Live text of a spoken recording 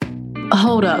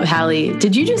Hold up, Hallie.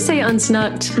 Did you just say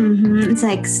unsnucked? Mm-hmm. It's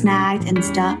like snagged and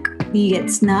stuck. You get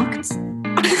snucked.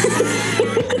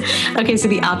 Okay, so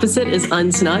the opposite is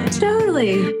unsnucked?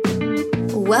 Totally.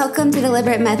 Welcome to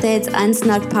Deliberate Methods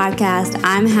Unsnucked Podcast.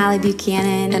 I'm Hallie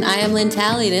Buchanan. And I am Lynn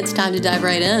Talley, and it's time to dive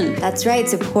right in. That's right,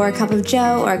 so pour a cup of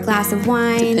Joe or a glass of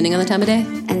wine. Depending on the time of day.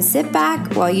 And sit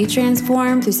back while you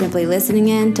transform through simply listening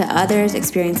in to others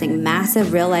experiencing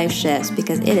massive real-life shifts,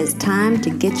 because it is time to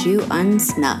get you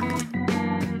unsnucked.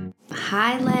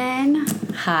 Hi, Lynn.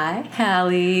 Hi,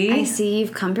 Hallie. I see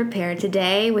you've come prepared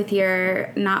today with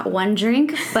your not one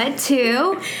drink, but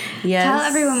two. Yes. Tell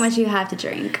everyone what you have to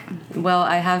drink. Well,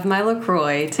 I have my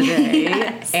LaCroix today,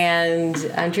 Yes. And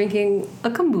I'm drinking a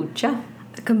kombucha.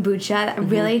 Kombucha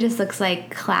really just looks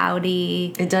like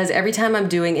cloudy. It does. Every time I'm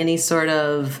doing any sort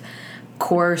of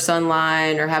course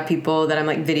online or have people that I'm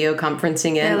like video conferencing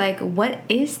in, They're like, what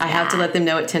is that? I have to let them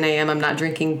know at 10 a.m. I'm not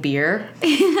drinking beer.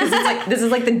 This is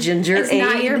like the ginger It's aid.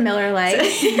 not your Miller Lite.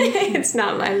 It's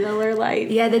not my Miller Lite.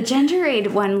 Yeah, the ginger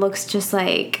aid one looks just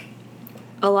like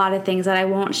a lot of things that I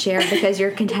won't share because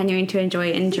you're continuing to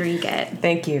enjoy and drink it.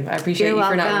 Thank you. I appreciate You're you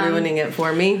for not welcome. ruining it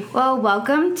for me. Well,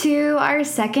 welcome to our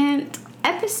second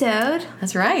episode.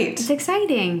 That's right. It's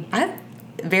exciting.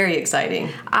 Very exciting.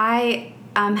 I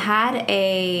had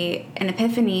an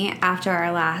epiphany after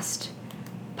our last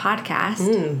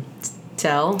podcast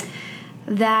Tell.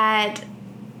 that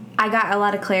I got a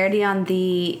lot of clarity on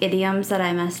the idioms that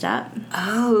I messed up.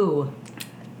 Oh.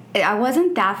 I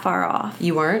wasn't that far off.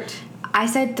 You weren't? I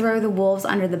said throw the wolves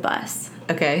under the bus.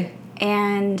 Okay.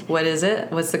 And, What is it?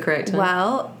 What's the correct one?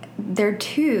 well, they're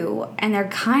two, and they're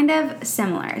kind of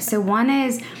similar. So one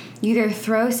is you either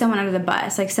throw someone under the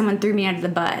bus, like someone threw me under the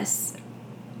bus,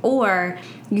 or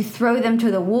you throw them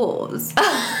to the wolves.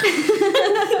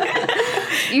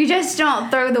 You just don't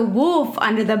throw the wolf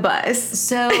under the bus.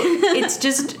 So it's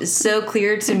just so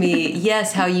clear to me,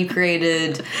 yes, how you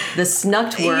created the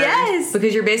snucked word. Yes.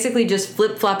 Because you're basically just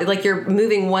flip-flopping, like you're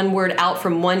moving one word out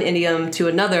from one idiom to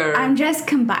another. I'm just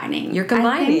combining. You're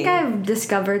combining. I think I've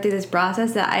discovered through this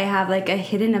process that I have like a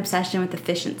hidden obsession with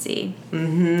efficiency.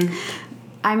 Mm-hmm.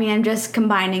 I mean, I'm just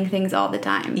combining things all the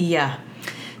time. Yeah.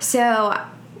 So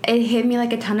it hit me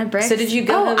like a ton of bricks. So did you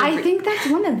go home and I think that's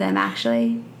one of them,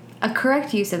 actually. A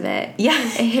correct use of it. Yeah.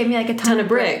 It hit me like a ton Of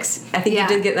bricks. I think Yeah. you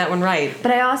did get that one right.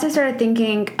 But I also started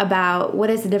thinking about what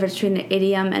is the difference between an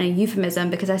idiom and a euphemism,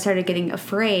 because I started getting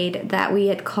afraid that we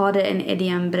had called it an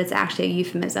idiom, but it's actually a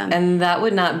euphemism. And that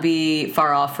would not be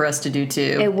far off for us to do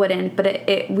too. It wouldn't, but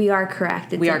we are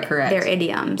correct. We are correct. They're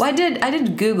idioms. Well, I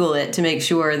did Google it to make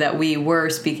sure that we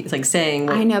were speaking, like saying.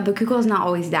 What, I know, but Google's not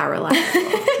always that reliable.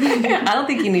 I don't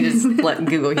think you need to let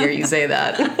Google hear you say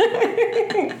that.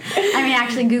 I mean,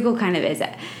 actually, Google kind of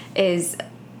is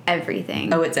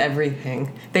everything. Oh, it's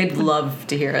everything. They'd love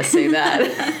to hear us say that.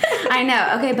 I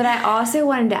know. Okay, but I also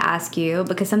wanted to ask you,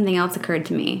 because something else occurred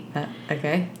to me.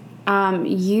 Okay.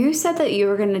 You said that you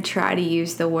were going to try to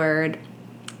use the word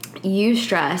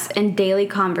eustress in daily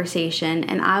conversation,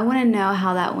 and I want to know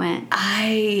how that went.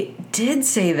 I did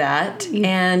say that,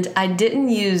 and I didn't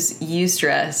use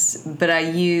eustress, but I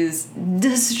used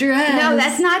distress. No,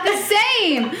 that's not the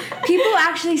same. People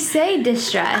actually say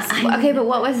distress. Okay, but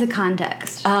what was the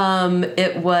context?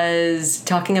 It was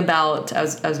talking about I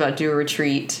was about to do a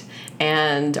retreat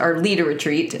or lead a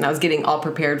retreat, and I was getting all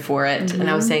prepared for it, and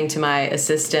I was saying to my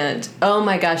assistant, "Oh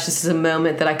my gosh, this is a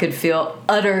moment that I could feel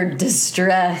utter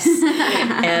distress,"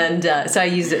 and so I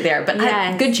used it there. But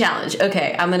Yes. good challenge.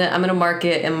 Okay, I'm gonna mark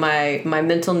it in my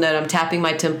mental note. I'm tapping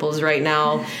my temples right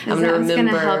now. I'm gonna remember. It's going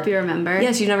to help you remember.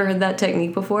 Yes, you've never heard that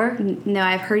technique before? No,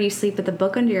 I've heard you sleep with a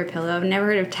book under your pillow. I've never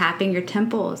heard of tapping your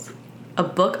temples A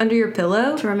book under your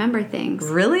pillow? to remember things.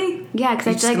 Really? Yeah, because I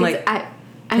You just feel like, can,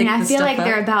 I mean, pick I the feel stuff like up?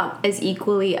 they're about as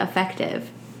equally effective.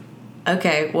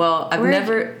 Okay, well, I've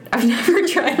never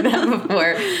tried that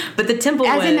before. But the temple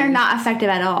As one, in, they're not effective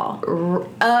at all.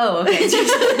 Oh, okay.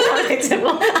 Okay,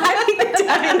 temple. I think the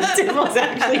tapping the temple is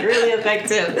actually really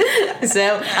effective.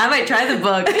 So I might try the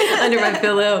book under my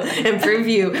pillow and prove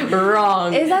you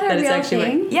wrong. Is that a it's real actually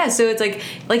thing? Yeah. So it's like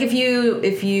if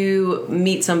you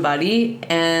meet somebody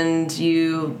and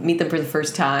you meet them for the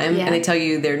first time Yeah. and they tell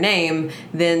you their name,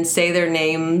 then say their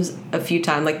names a few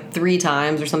times, like 3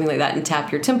 times or something like that, and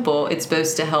tap your temple. It's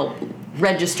supposed to help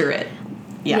register it.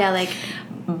 Yeah, like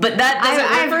But that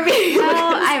doesn't work for me.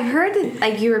 Well, I've heard that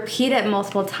like you repeat it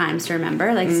multiple times to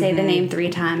remember, like say the name 3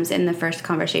 times in the first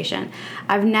conversation.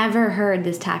 I've never heard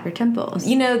this tap your temples.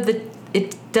 You know,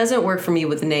 It doesn't work for me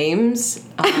with names.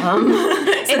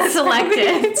 It's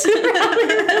selective. It's probably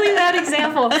a really bad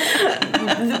example.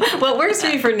 What works for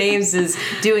me for names is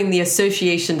doing the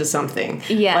association to something.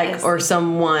 Yes. Like, or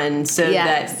someone, so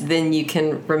Yes. that then you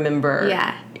can remember.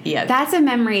 Yeah. Yeah. That's a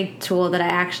memory tool that I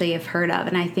actually have heard of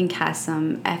and I think has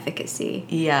some efficacy.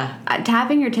 Yeah.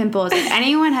 Tapping your temples, if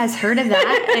anyone has heard of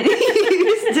that and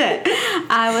used it,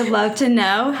 I would love to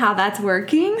know how that's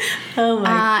working. Oh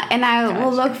my And I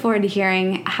will look forward to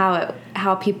hearing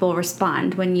how people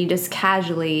respond when you just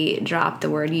casually drop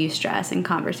the word eustress in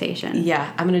conversation.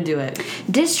 Yeah, I'm going to do it.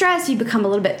 Distress, you become a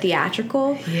little bit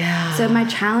theatrical. Yeah. So my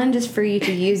challenge is for you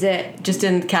to use it Just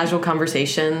in casual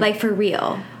conversation. like for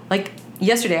real. Like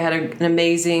yesterday I had an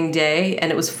amazing day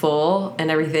and it was full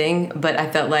and everything, but I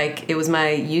felt like it was my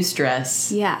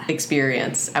eustress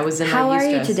experience. I was in How my eustress.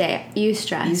 are you today?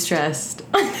 Eustressed. Eustressed.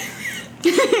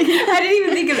 I didn't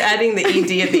even think of adding the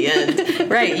ED at the end.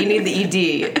 Right, you need the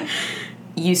ED.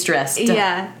 Eustressed.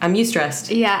 Yeah. I'm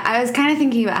eustressed. Yeah, I was kind of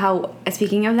thinking about how,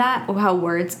 speaking of that, how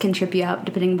words can trip you up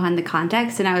depending upon the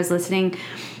context. And I was listening,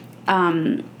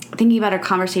 thinking about our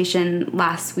conversation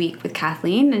last week with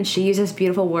Kathleen, and she used this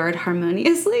beautiful word,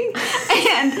 harmoniously.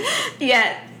 And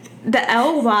yet, the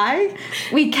LY,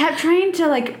 we kept trying to,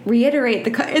 like, reiterate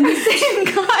in the same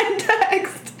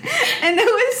context. And it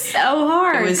was so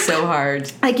hard. It was so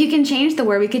hard. Like, you can change the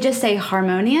word. We could just say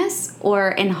harmonious or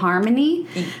in harmony.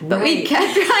 But we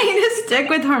kept trying to stick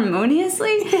with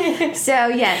harmoniously. So,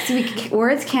 yes,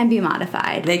 words can be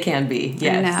modified. They can be,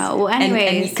 yes. I know. Well,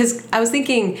 anyways. Because I was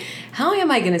thinking, how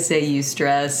am I going to say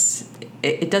eustress?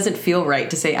 It doesn't feel right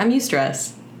to say, I'm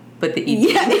eustress. But the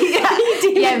ED.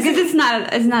 Yeah, because it's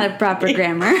not a proper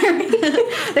grammar.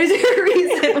 There's a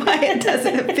reason why it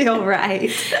doesn't feel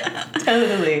right.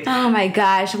 Totally. Oh my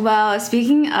gosh. Well,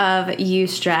 speaking of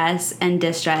eustress and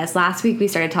distress, last week we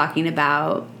started talking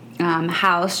about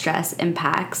how stress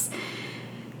impacts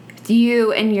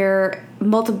you and your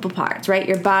multiple parts, right?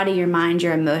 Your body, your mind,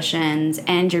 your emotions,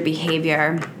 and your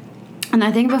behavior. And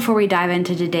I think before we dive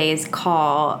into today's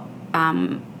call,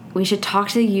 we should talk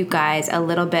to you guys a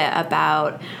little bit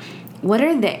about what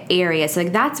are the areas,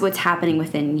 like that's what's happening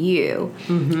within you,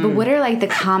 but what are like the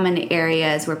common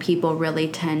areas where people really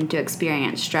tend to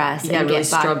experience stress and really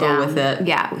get bogged struggle down with it.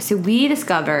 Yeah, so we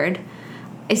discovered,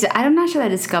 I'm not sure that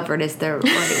discovered is the right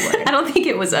word. I don't think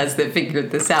it was us that figured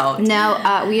this out.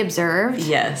 No, we observed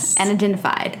Yes. and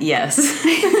identified. Yes.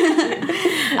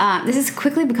 This is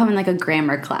quickly becoming like a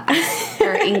grammar class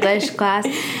or English class.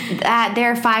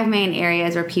 There are 5 main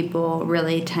areas where people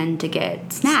really tend to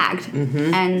get snagged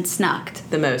and snucked.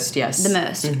 The most, yes. The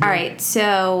most. All right,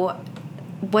 so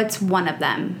what's one of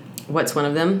them? What's one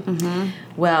of them?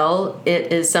 Well,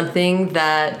 it is something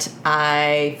that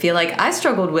I feel like I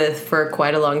struggled with for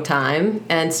quite a long time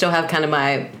and still have kind of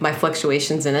my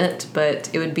fluctuations in it, but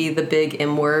it would be the big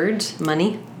M word,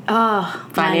 money. Oh,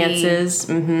 finances.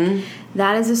 Money.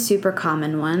 That is a super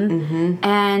common one.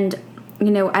 And,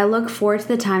 I look forward to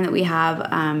the time that we have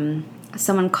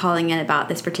someone calling in about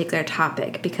this particular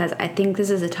topic because I think this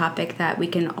is a topic that we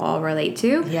can all relate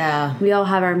to. Yeah. We all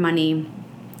have our money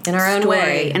in our own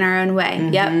way. In our own way.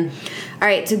 Yep. All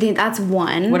right, so that's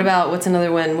one. What's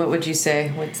another one? What would you say?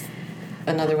 What's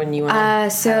another one you want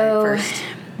to so first?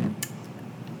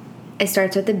 It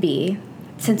starts with a B,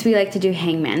 since we like to do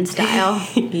hangman style.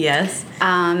 Yes.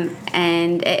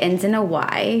 And it ends in a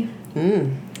Y.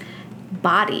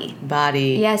 Body.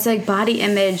 Yeah, so like body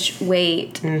image,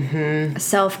 weight,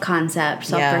 self-concept,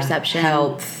 self-perception.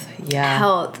 Health. Yeah.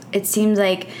 Health. It seems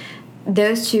like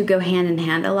those two go hand in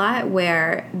hand a lot,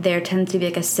 where there tends to be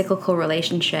like a cyclical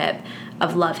relationship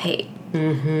of love-hate.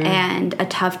 And a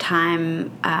tough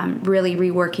time really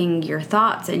reworking your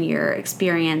thoughts and your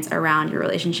experience around your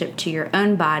relationship to your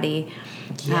own body.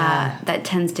 That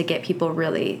tends to get people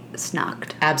really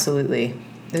snucked. Absolutely.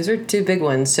 Those are 2 big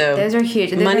ones. So those are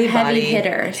huge. Those money, are heavy body,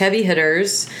 hitters. Heavy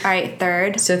hitters. All right,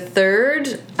 third. So third,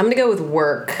 I'm going to go with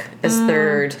work as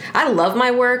third. I love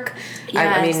my work.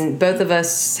 Yes. I mean, both of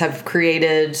us have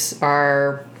created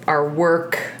our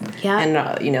work and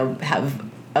have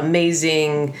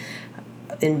amazing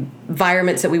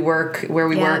environments that we work, where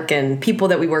we work, and people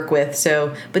that we work with.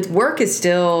 So, but work is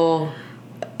still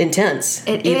intense,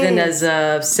 even as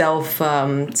a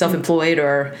self-employed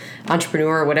or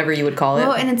entrepreneur or whatever you would call it.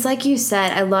 Well, and it's like you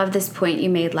said, I love this point you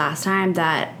made last time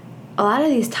that a lot of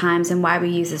these times and why we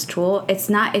use this tool, it's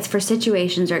for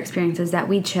situations or experiences that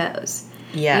we chose.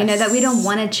 Yes. That we don't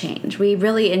want to change. We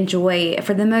really enjoy,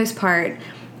 for the most part,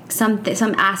 some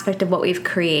aspect of what we've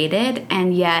created,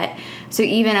 and yet So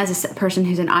even as a person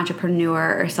who's an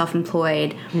entrepreneur or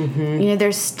self-employed,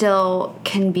 there still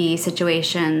can be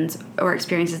situations or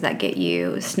experiences that get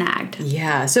you snagged.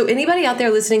 Yeah. So anybody out there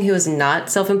listening who is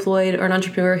not self-employed or an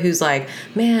entrepreneur who's like,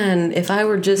 man, if I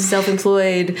were just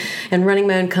self-employed and running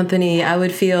my own company, I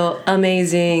would feel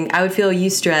amazing. I would feel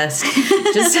eustressed.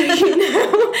 Just so you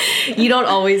know, you don't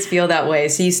always feel that way.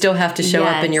 So you still have to show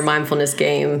up in your mindfulness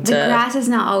game. The grass is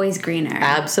not always greener.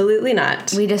 Absolutely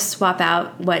not. We just swap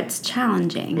out what's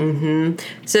challenging.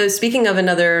 So speaking of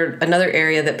another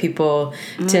area that people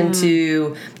tend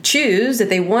to choose that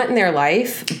they want in their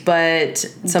life, but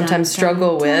sometimes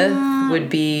struggle with, would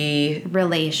be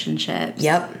relationships.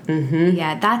 Yep.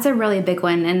 Yeah, that's a really big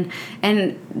one,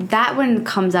 and that one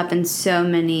comes up in so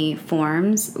many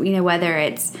forms. Whether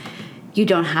it's you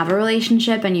don't have a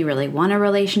relationship and you really want a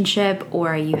relationship,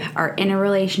 or you are in a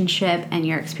relationship and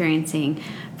you're experiencing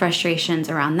frustrations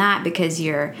around that because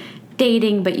you're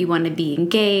dating but you want to be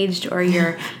engaged, or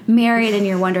you're married and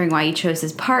you're wondering why you chose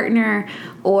this partner,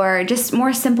 or just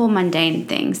more simple mundane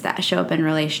things that show up in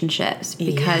relationships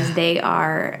because they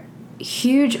are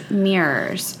huge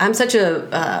mirrors. I'm such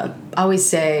I always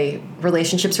say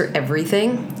relationships are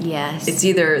everything. Yes. It's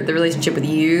either the relationship with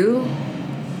you,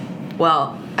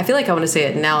 well, I feel like I want to say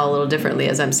it now a little differently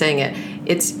as I'm saying it.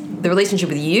 It's the relationship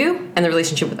with you and the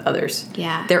relationship with others.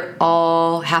 Yeah. They're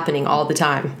all happening all the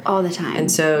time. All the time.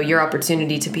 And so your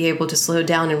opportunity to be able to slow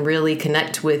down and really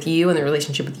connect with you and the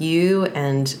relationship with you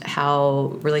and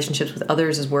how relationships with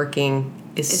others is working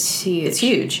is huge. It's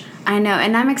huge. I know,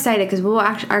 and I'm excited because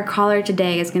our caller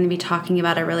today is going to be talking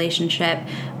about a relationship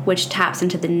which taps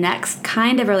into the next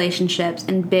kind of relationships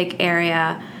and big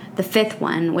area, the fifth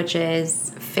one, which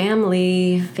is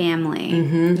family.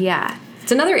 Yeah.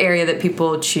 It's another area that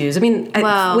people choose. I mean,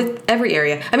 with every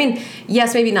area. I mean,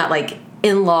 yes, maybe not like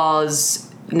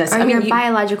in-laws. Or your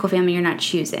biological family you're not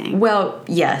choosing. Well,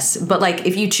 yes, but like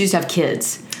if you choose to have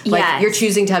kids, like you're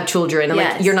choosing to have children, and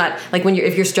like you're not like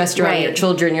if you're stressed around your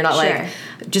children, you're not like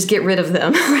just get rid of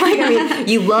them.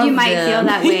 You love them. You might feel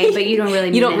that way, but you don't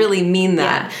really. Really mean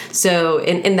that. Yeah. So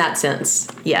in that sense,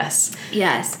 yes.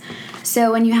 Yes.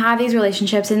 So when you have these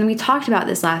relationships, and we talked about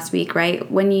this last week,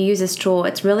 right? When you use this tool,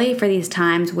 it's really for these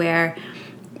times where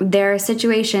there are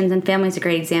situations, and family's a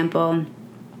great example.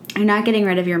 You're not getting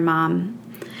rid of your mom,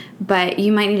 but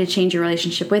you might need to change your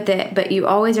relationship with it. But you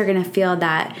always are going to feel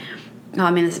that,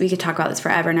 we could talk about this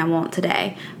forever, and I won't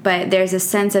today. But there's a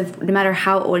sense of no matter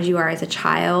how old you are as a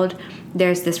child,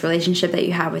 there's this relationship that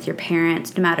you have with your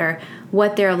parents, no matter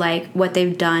what they're like, what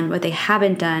they've done, what they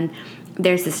haven't done.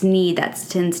 There's this need that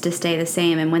tends to stay the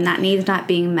same. And when that need is not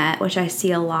being met, which I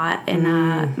see a lot in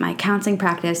my counseling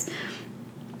practice,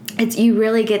 you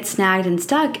really get snagged and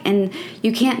stuck, and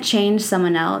you can't change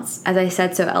someone else, as I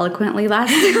said so eloquently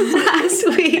last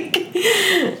week.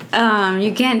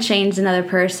 You can't change another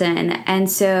person. And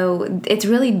so it's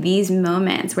really these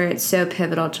moments where it's so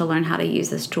pivotal to learn how to use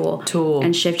this tool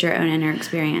and shift your own inner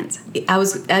experience.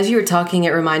 As you were talking, it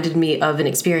reminded me of an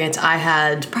experience I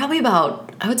had probably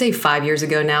about, I would say 5 years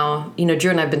ago now.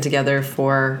 Drew and I have been together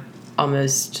for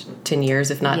almost 10 years,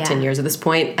 if not 10 years at this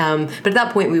point. But at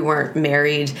that point, we weren't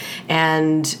married.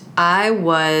 And I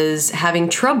was having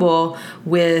trouble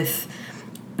with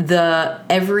the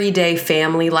everyday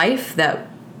family life that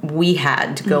we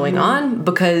had going on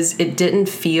because it didn't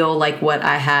feel like what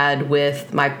I had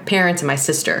with my parents and my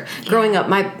sister. Growing up,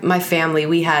 my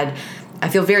family, I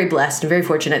feel very blessed and very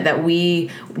fortunate that we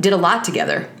did a lot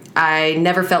together. I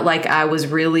never felt like I was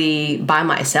really by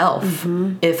myself.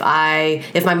 If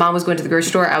my mom was going to the grocery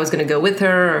store, I was going to go with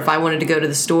her. Or if I wanted to go to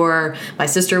the store, my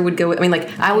sister would go.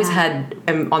 I always had,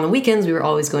 on the weekends, we were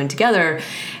always going together.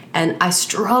 And I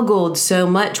struggled so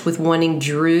much with wanting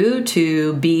Drew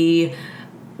to be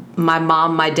my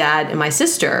mom, my dad, and my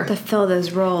sister. To fill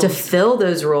those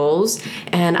roles.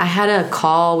 And I had a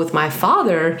call with my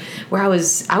father where I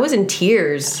was in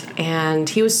tears, and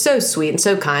he was so sweet and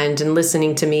so kind and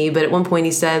listening to me. But at one point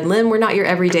he said, "Lynn, we're not your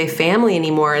everyday family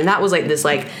anymore." And that was like this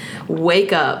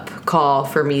wake up call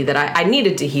for me that I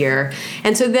needed to hear.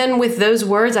 And so then with those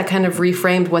words, I kind of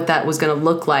reframed what that was going to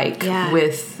look like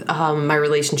with my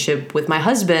relationship with my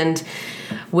husband,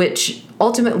 which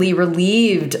ultimately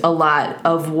relieved a lot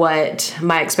of what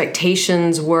my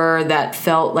expectations were that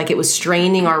felt like it was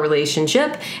straining our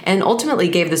relationship, and ultimately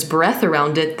gave this breath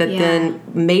around it that then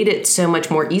made it so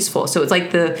much more easeful. So it's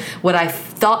like what I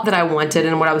thought that I wanted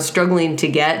and what I was struggling to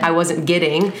get, I wasn't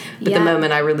getting, but the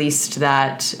moment I released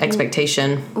that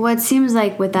expectation. Well, it seems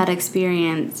like with that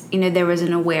experience, there was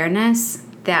an awareness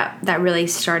that really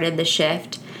started the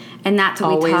shift. And that's what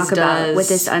we Always talk about does. with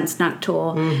this unsnuck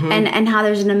tool. And how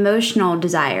there's an emotional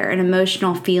desire, an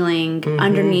emotional feeling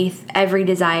underneath every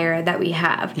desire that we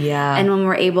have. Yeah. And when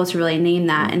we're able to really name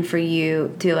that, and for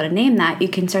you to be able to name that, you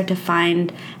can start to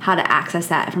find how to access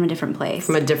that from a different place.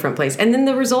 And then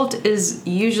the result is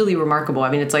usually remarkable. I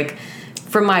mean, it's like,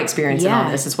 from my experience in all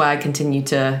this, it's why I continue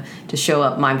to show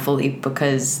up mindfully,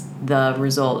 because the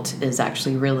result is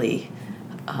actually really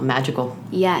magical.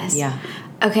 Yes. Yeah.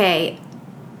 Okay.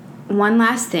 One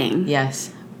last thing.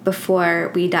 Yes.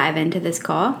 Before we dive into this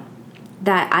call,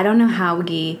 that I don't know how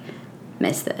we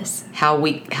missed this.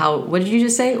 What did you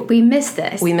just say? We missed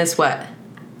this. We missed what?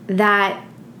 That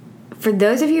for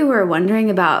those of you who are wondering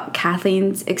about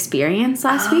Kathleen's experience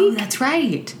last week. That's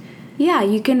right. Yeah,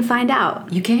 you can find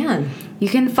out. You can. You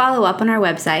can follow up on our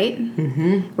website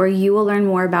where you will learn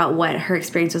more about what her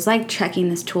experience was like checking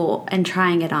this tool and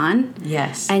trying it on.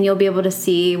 Yes. And you'll be able to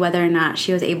see whether or not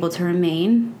she was able to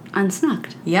remain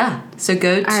unsnucked. Yeah. So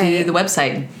go to the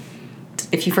website.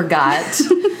 If you forgot,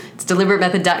 it's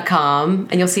deliberatemethod.com,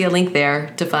 and you'll see a link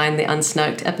there to find the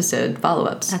unsnucked episode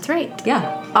follow-ups. That's right.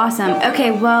 Yeah. Awesome. Okay,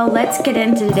 well, let's get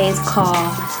into today's call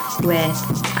with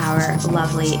our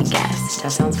lovely guest.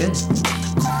 That sounds good.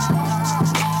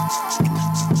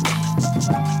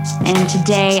 And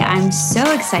today I'm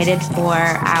so excited for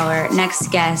our next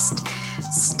guest.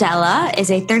 Stella is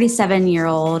a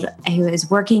 37-year-old who is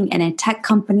working in a tech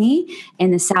company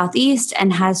in the Southeast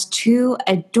and has 2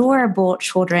 adorable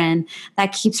children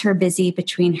that keeps her busy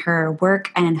between her work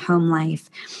and home life.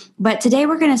 But today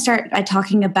we're going to start by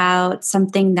talking about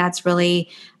something that's really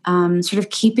sort of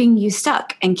keeping you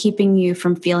stuck and keeping you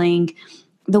from feeling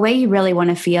the way you really want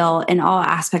to feel in all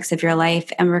aspects of your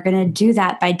life. And we're going to do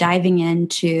that by diving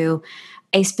into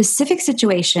a specific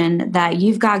situation that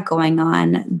you've got going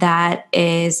on that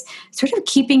is sort of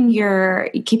keeping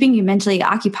you mentally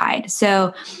occupied.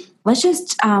 So let's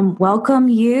just welcome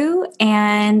you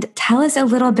and tell us a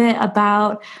little bit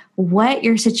about what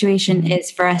your situation is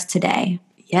for us today.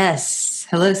 Yes.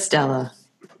 Hello, Stella.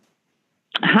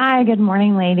 Hi, good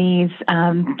morning, ladies.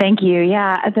 Thank you.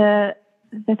 Yeah, the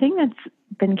thing that's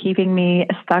been keeping me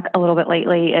stuck a little bit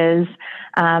lately is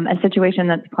a situation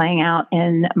that's playing out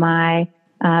in my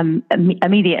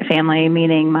immediate family,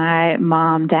 meaning my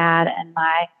mom, dad, and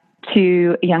my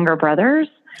 2 younger brothers.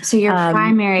 So your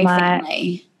primary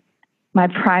family. My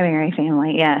primary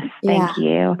family, yes. Thank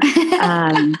you.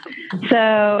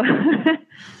 So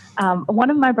one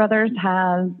of my brothers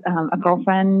has a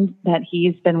girlfriend that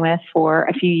he's been with for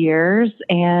a few years,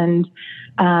 and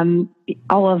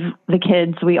all of the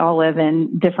kids, we all live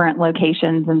in different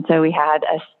locations. And so we had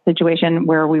a situation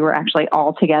where we were actually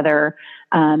all together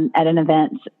at an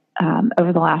event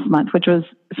over the last month, which was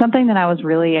something that I was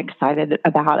really excited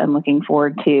about and looking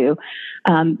forward to.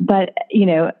 But,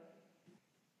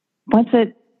 once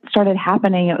it started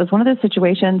happening, it was one of those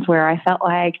situations where I felt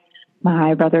like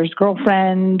my brother's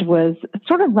girlfriend was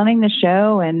sort of running the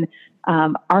show, and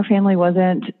our family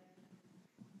wasn't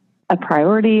a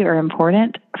priority or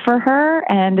important for her.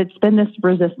 And it's been this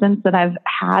resistance that I've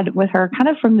had with her kind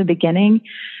of from the beginning.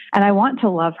 And I want to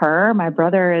love her. My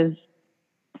brother is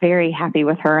very happy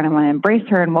with her, and I want to embrace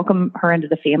her and welcome her into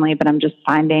the family, but I'm just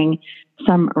finding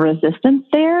some resistance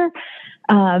there.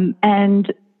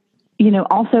 And,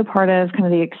 also part of kind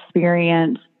of the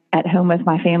experience at home with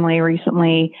my family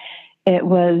recently, it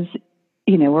was,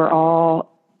 we're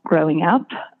all growing up,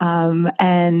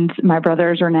 and my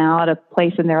brothers are now at a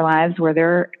place in their lives where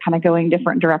they're kind of going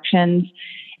different directions.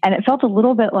 And it felt a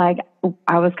little bit like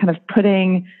I was kind of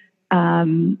putting,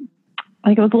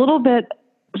 it was a little bit,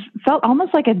 felt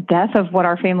almost like a death of what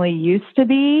our family used to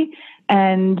be,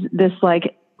 and this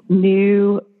like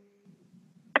new,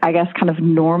 I guess, kind of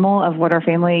normal of what our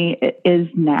family is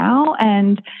now.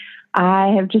 And I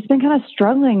have just been kind of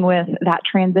struggling with that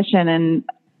transition and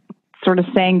sort of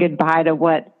saying goodbye to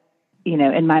what,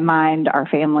 in my mind, our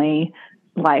family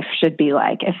life should be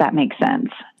like, if that makes sense.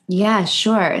 Yeah,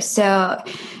 sure. So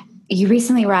you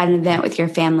recently were at an event with your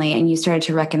family, and you started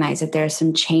to recognize that there are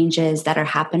some changes that are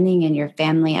happening in your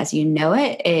family as you know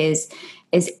it is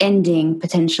ending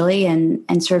potentially,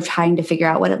 and sort of trying to figure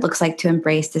out what it looks like to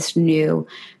embrace this new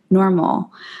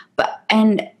normal.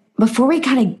 And before we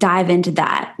kind of dive into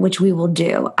that, which we will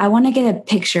do, I want to get a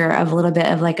picture of a little bit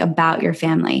of about your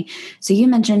family. So you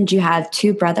mentioned you have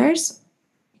 2 brothers.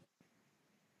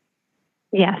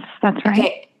 Yes, that's right.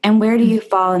 Okay. And where do you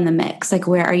fall in the mix?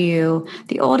 Where are you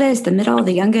the oldest, the middle,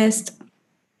 the youngest?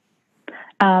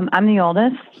 I'm the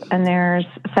oldest, and there's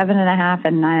 7.5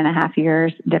 and 9.5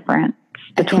 years difference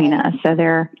between us. So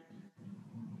they're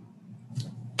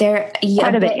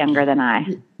quite a bit younger than I.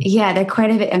 Yeah, they're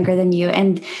quite a bit younger than you.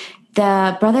 And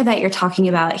the brother that you're talking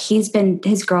about, he's been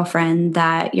his girlfriend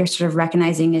that you're sort of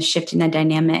recognizing is shifting the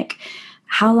dynamic.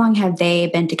 How long have they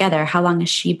been together? How long has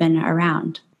she been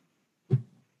around?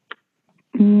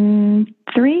 3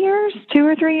 years, 2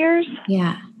 or 3 years.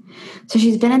 Yeah. So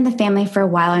she's been in the family for a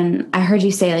while, and I heard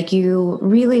you say like you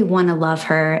really want to love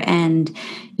her, and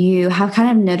you have kind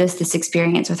of noticed this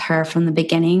experience with her from the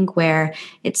beginning where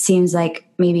it seems like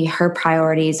maybe her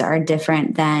priorities are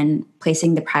different than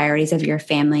placing the priorities of your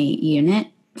family unit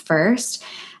first.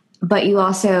 But you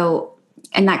also,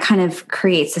 and that kind of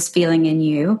creates this feeling in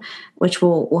you, which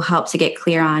will help to get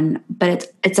clear on.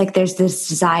 But it's like there's this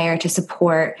desire to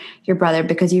support your brother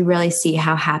because you really see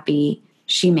how happy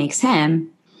she makes him,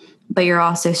 but you're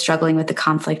also struggling with the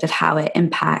conflict of how it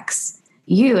impacts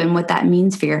you and what that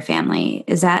means for your family.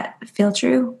 Does that feel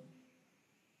true?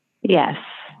 Yes,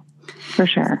 for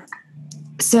sure.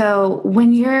 So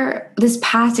when this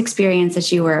past experience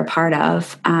that you were a part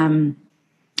of,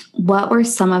 what were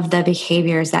some of the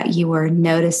behaviors that you were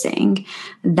noticing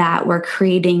that were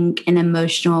creating an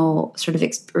emotional sort of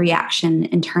reaction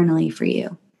internally for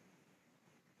you?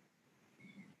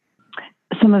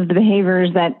 Some of the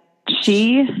behaviors that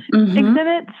she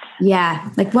exhibits? Yeah.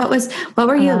 Like what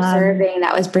were you observing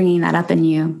that was bringing that up in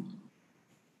you?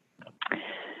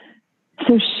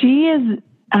 So she is,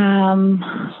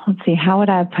 let's see, how would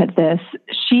I put this?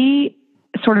 She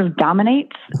sort of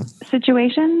dominates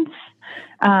situations,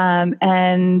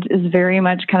 and is very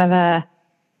much kind of a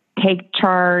take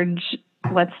charge,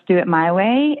 let's do it my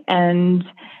way, and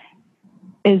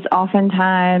is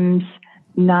oftentimes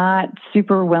not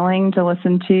super willing to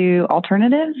listen to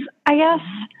alternatives, I guess.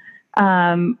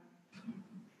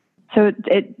 So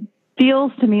it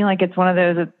feels to me like it's one of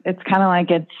those, it's kind of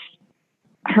like it's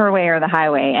her way or the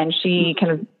highway. And she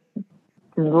kind of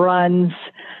runs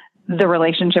the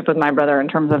relationship with my brother in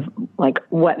terms of like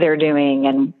what they're doing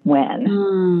and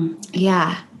when.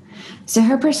 Yeah. So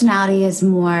her personality is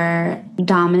more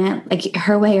dominant, like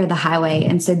her way or the highway.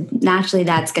 And so naturally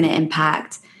that's going to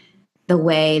impact the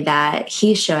way that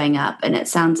he's showing up. And it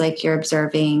sounds like you're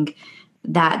observing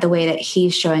that the way that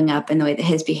he's showing up and the way that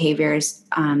his behavior is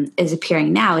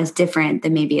appearing now is different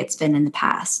than maybe it's been in the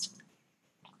past.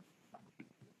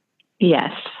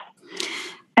 Yes.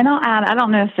 And I'll add, I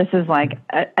don't know if this is like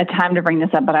a time to bring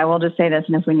this up, but I will just say this,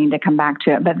 and if we need to come back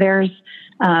to it, but there's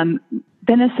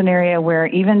been a scenario where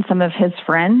even some of his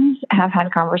friends have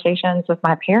had conversations with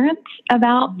my parents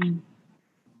about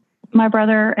my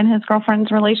brother and his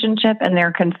girlfriend's relationship and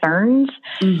their concerns.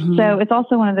 So it's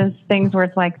also one of those things where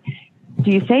it's like,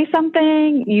 do you say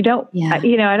something? You don't, I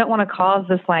don't want to cause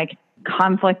this like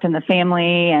conflict in the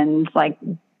family, and like,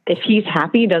 if he's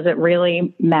happy, does it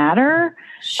really matter?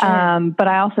 Sure. But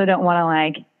I also don't want to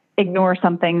like ignore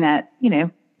something that,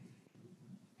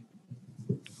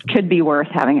 could be worth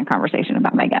having a conversation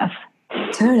about, I guess.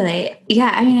 Totally.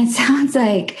 Yeah. I mean, it sounds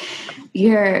like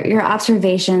your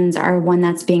observations are one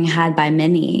that's being had by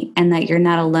many, and that you're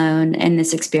not alone in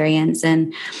this experience.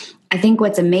 And I think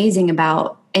what's amazing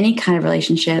about any kind of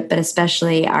relationship, but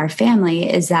especially our family,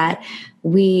 is that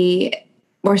we're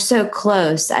so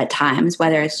close at times,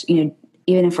 whether it's, even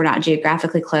if we're not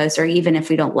geographically close, or even if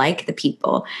we don't like the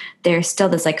people, there's still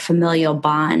this like familial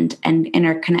bond and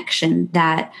interconnection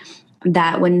that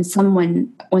when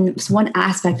one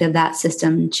aspect of that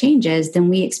system changes, then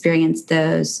we experience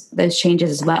those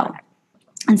changes as well.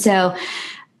 And so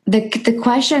the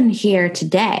question here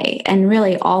today, and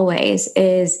really always,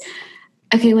 is,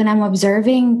 okay, when I'm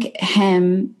observing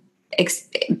him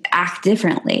act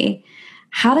differently,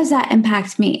 how does that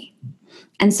impact me?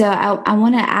 And so I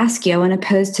want to ask you, I want to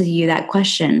pose to you that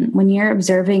question. When you're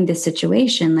observing this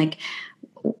situation, like,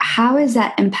 how is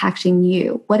that impacting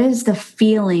you? What is the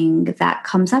feeling that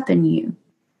comes up in you?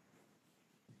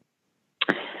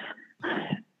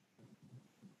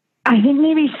 I think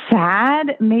maybe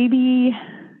sad, maybe,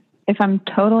 if I'm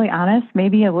totally honest,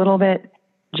 maybe a little bit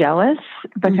jealous,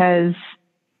 because,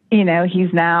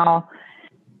 he's now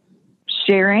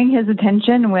sharing his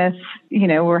attention with,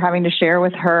 we're having to share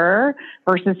with her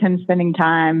versus him spending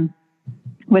time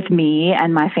with me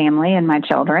and my family and my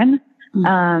children.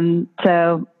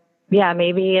 So yeah,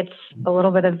 maybe it's a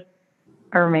little bit of,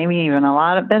 or maybe even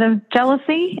a bit of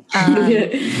jealousy,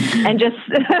 and just,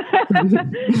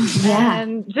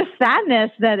 and just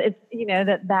sadness that it's,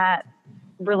 that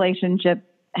relationship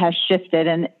has shifted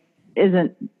and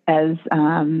isn't as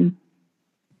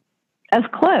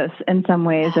close in some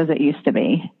ways as it used to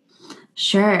be.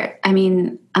 Sure. I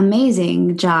mean,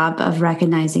 amazing job of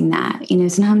recognizing that.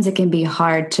 Sometimes it can be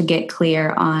hard to get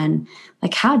clear on,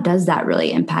 like, how does that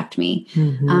really impact me?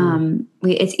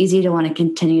 It's easy to want to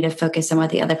continue to focus on what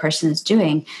the other person is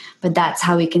doing, but that's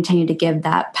how we continue to give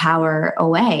that power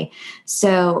away.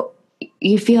 So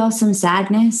you feel some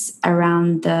sadness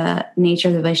around the nature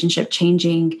of the relationship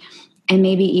changing, and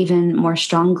maybe even more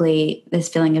strongly, this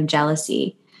feeling of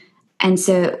jealousy. And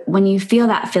so when you feel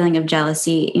that feeling of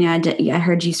jealousy, I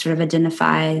heard you sort of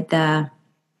identify the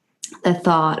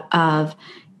thought of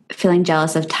feeling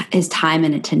jealous of his time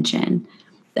and attention,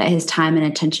 that his time and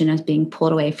attention is being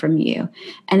pulled away from you.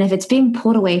 And if it's being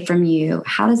pulled away from you,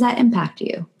 how does that impact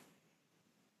you?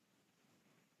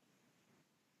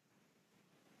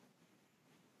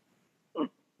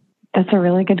 That's a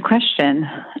really good question.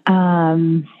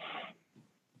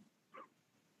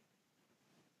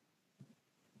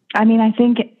 I mean, I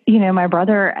think, my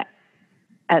brother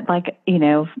at I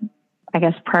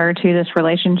guess prior to this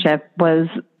relationship was,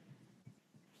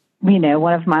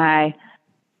 one of my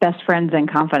best friends and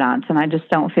confidants. And I just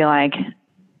don't feel like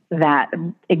that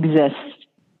exists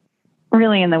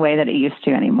really in the way that it used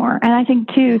to anymore. And I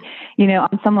think too,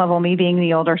 on some level, me being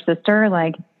the older sister,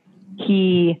 like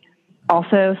he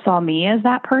also saw me as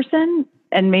that person.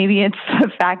 And maybe it's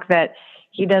the fact that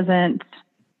he doesn't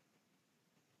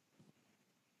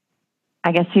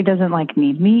like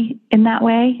need me in that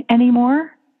way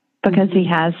anymore because he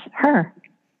has her.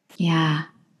 Yeah.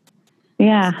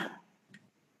 Yeah.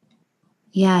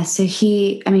 Yeah. So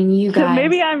you guys. So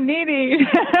maybe I'm needy.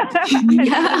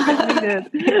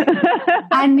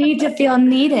 I need to feel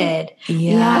needed.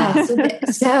 Yeah.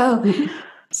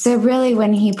 So really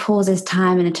when he pulls his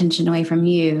time and attention away from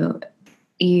you,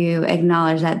 you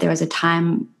acknowledge that there was a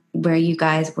time where you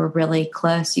guys were really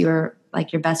close. You were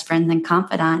like your best friends and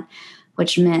confidant,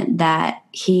 which meant that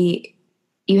you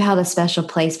held a special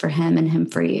place for him and him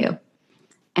for you.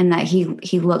 And that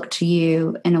he looked to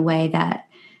you in a way that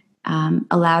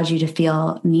allowed you to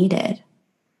feel needed.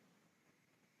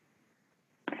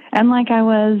 And like I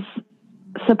was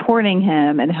supporting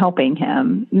him and helping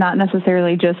him, not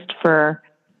necessarily just for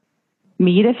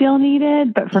me to feel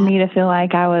needed, but for me to feel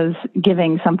like I was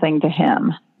giving something to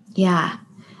him. Yeah.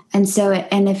 And so,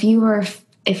 and if you were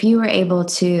able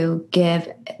to give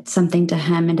something to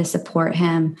him and to support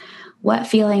him, what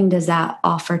feeling does that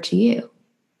offer to you?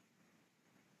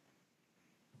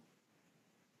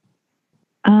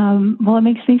 Well, it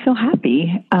makes me feel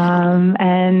happy.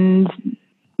 And,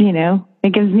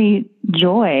 it gives me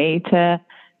joy to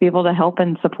be able to help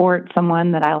and support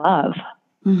someone that I love.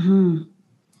 Mm-hmm.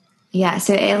 Yeah.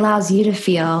 So it allows you to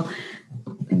feel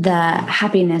the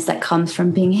happiness that comes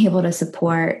from being able to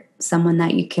support someone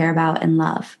that you care about and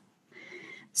love.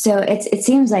 So it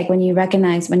seems like when you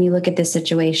look at this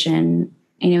situation,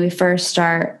 we first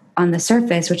start on the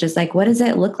surface, which is like, what does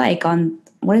it look like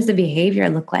what does the behavior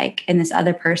look like in this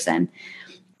other person?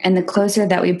 And the closer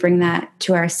that we bring that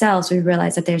to ourselves, we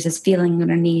realize that there's this feeling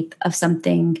underneath of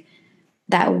something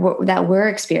that we're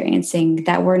experiencing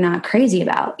that we're not crazy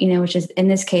about, which is in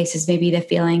this case is maybe the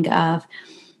feeling of,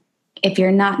 if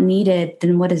you're not needed,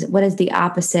 then what is the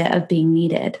opposite of being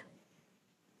needed?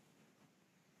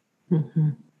 Mm-hmm.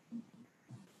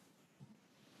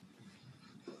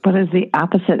 What is the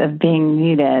opposite of being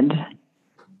needed?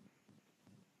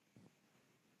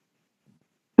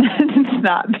 It's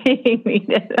not being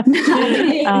needed.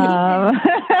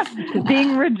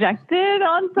 Being rejected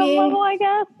on some level, I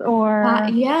guess, or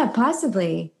yeah,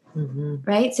 possibly. Mm-hmm.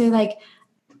 Right. So like,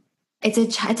 it's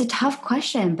a tough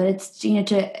question, but it's,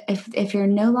 if you're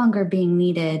no longer being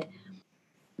needed,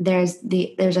 there's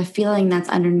a feeling that's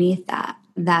underneath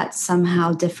that's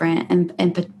somehow different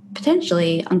and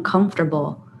potentially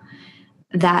uncomfortable,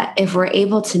 that if we're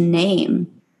able to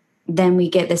name, then we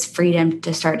get this freedom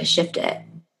to start to shift it.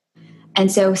 And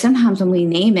so sometimes when we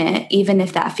name it, even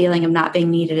if that feeling of not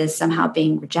being needed is somehow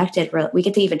being rejected, we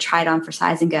get to even try it on for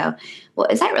size and go, well,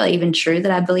 is that really even true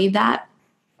that I believe that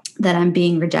I'm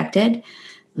being rejected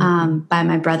by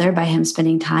my brother, by him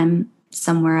spending time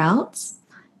somewhere else?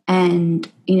 And,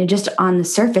 just on the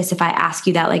surface, if I ask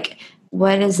you that, like,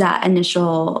 what is that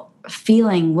initial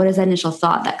feeling? What is that initial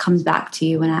thought that comes back to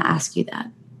you when I ask you that?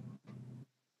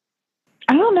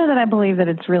 I don't know that I believe that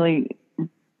it's really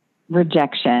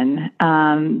rejection.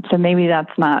 So maybe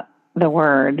that's not the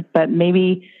word, but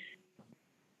maybe,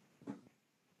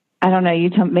 I don't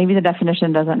know, maybe the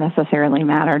definition doesn't necessarily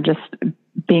matter. Just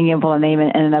being able to name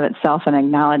it in and of itself and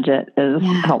acknowledge it is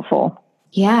helpful.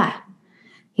 Yeah.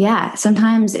 Yeah.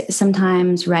 Sometimes,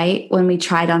 right, when we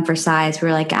try it on for size,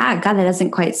 we're like, God, that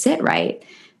doesn't quite sit right.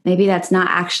 maybe that's not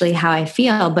actually how I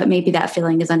feel, but maybe that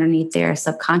feeling is underneath there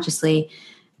subconsciously,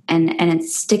 and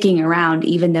it's sticking around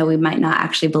even though we might not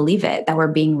actually believe it, that we're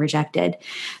being rejected.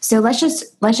 So let's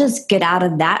just get out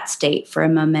of that state for a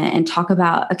moment and talk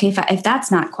about, okay, if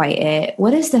that's not quite it,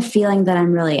 what is the feeling that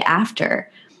I'm really after?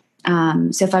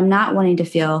 So if I'm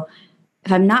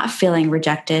not feeling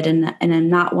rejected and I'm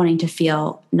not wanting to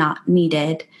feel not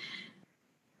needed,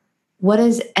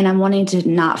 and I'm wanting to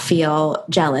not feel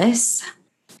jealous,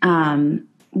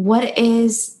 what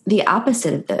is the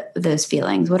opposite of those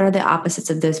feelings? What are the opposites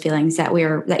of those feelings that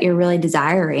you're really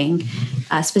desiring,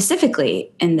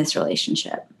 specifically in this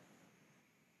relationship?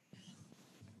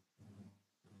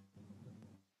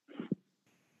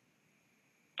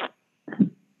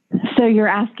 So you're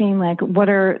asking, like, what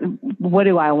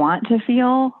do I want to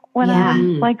feel when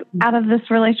I'm like out of this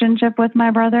relationship with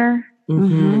my brother?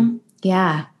 Mm-hmm.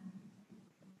 Yeah.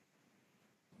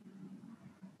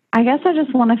 I guess I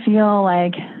just want to feel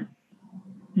like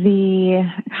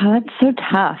that's so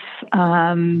tough.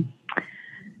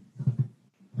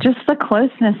 Just the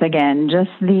closeness again, just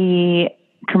the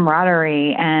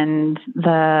camaraderie and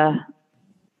I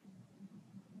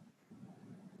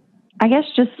guess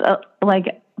just a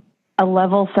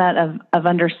level set of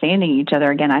understanding each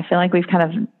other again. I feel like we've kind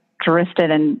of drifted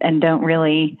and don't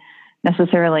really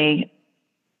necessarily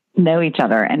know each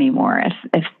other anymore,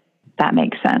 if that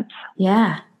makes sense.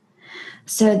 Yeah.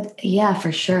 So, yeah,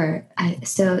 for sure.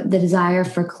 So the desire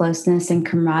for closeness and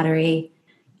camaraderie,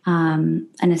 and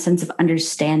a sense of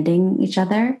understanding each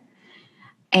other.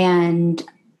 And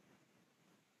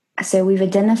so we've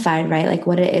identified, right, like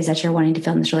what it is that you're wanting to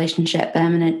feel in this relationship. But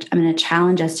I'm gonna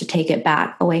challenge us to take it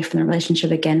back away from the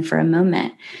relationship again for a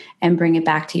moment and bring it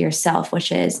back to yourself,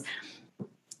 which is,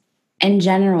 in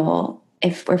general,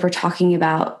 if we're talking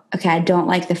about, okay, I don't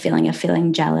like the feeling of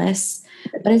feeling jealous.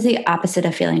 What is the opposite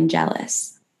of feeling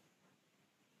jealous?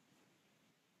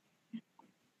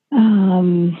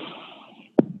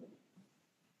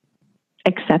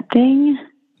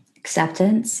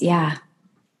 Acceptance. Yeah.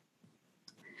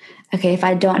 Okay. If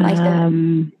I don't like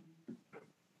the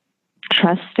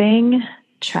trusting,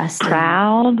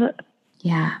 proud.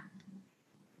 Yeah.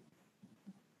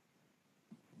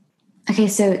 Okay.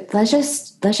 So let's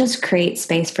just create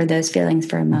space for those feelings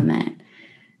for a moment.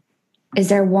 Is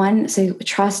there one, so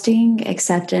trusting,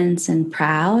 acceptance, and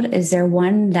proud, is there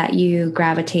one that you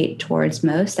gravitate towards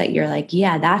most that you're like,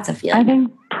 yeah, that's a feeling? I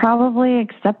think probably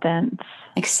acceptance.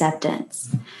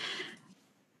 Acceptance.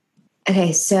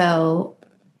 Okay, so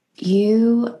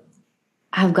you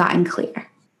have gotten clear.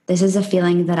 This is a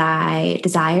feeling that I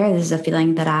desire. This is a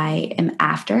feeling that I am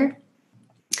after.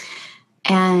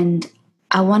 And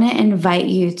I want to invite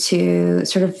you to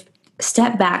sort of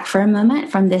step back for a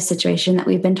moment from this situation that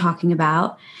we've been talking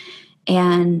about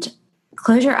and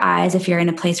close your eyes if you're in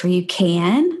a place where you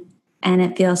can and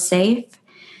it feels safe.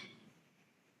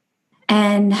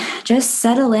 And just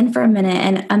settle in for a minute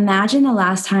and imagine the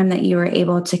last time that you were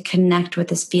able to connect with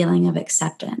this feeling of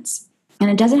acceptance.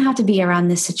 And it doesn't have to be around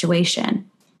this situation.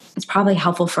 It's probably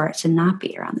helpful for it to not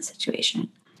be around the situation.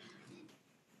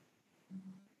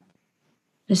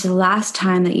 Just the last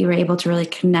time that you were able to really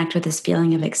connect with this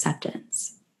feeling of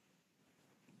acceptance.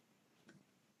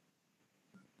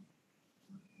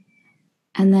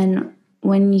 And then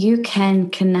when you can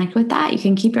connect with that, you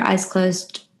can keep your eyes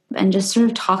closed and just sort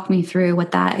of talk me through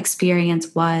what that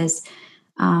experience was,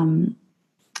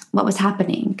 what was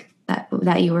happening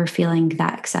that you were feeling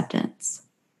that acceptance.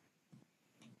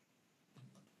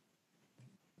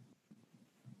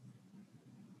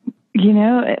 You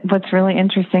know, what's really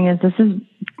interesting is this is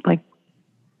like,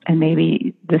 and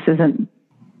maybe this isn't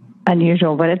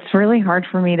unusual, but it's really hard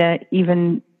for me to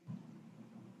even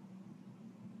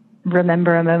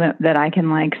remember a moment that I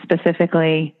can like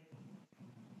specifically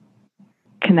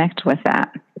connect with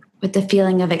that. With the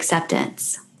feeling of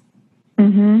acceptance.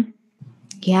 Mm-hmm.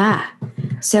 Yeah.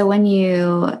 So when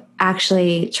you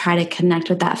actually try to connect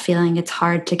with that feeling, it's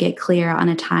hard to get clear on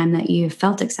a time that you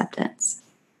felt acceptance.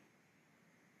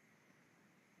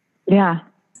 Yeah.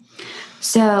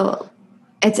 So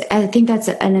I think that's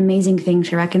an amazing thing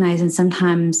to recognize. And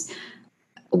sometimes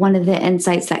one of the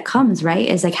insights that comes, right,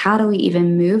 is like, how do we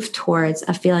even move towards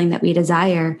a feeling that we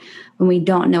desire when we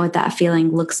don't know what that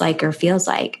feeling looks like or feels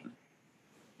like?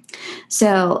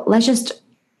 So let's just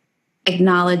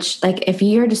acknowledge, like, if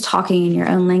you're just talking in your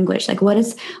own language, like what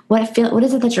is it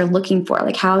that you're looking for?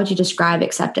 Like, how would you describe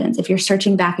acceptance? If you're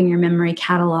searching back in your memory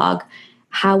catalog,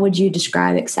 how would you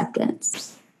describe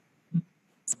acceptance?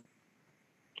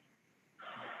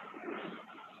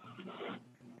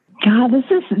 This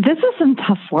is some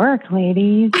tough work,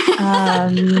 ladies. I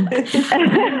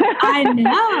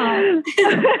know.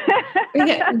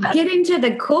 Getting to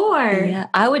the core. Yeah,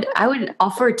 I would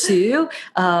offer too.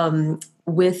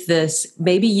 With this,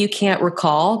 maybe you can't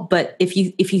recall, but if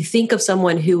you think of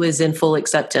someone who is in full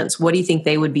acceptance, what do you think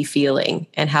they would be feeling,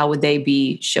 and how would they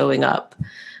be showing up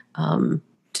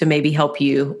to maybe help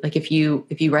you? Like if you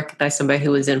recognize somebody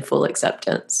who is in full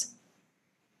acceptance.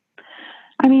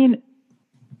 I mean,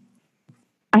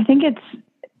 I think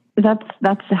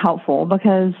that's helpful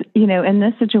because, in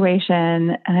this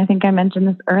situation, and I think I mentioned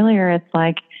this earlier, it's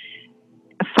like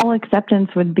full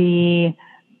acceptance would be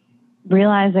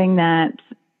realizing that,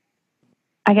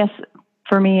 I guess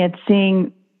for me, it's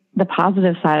seeing the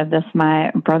positive side of this.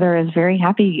 My brother is very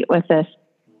happy with this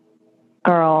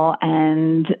girl,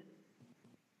 and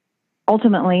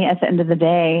ultimately at the end of the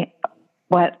day,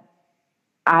 what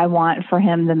I want for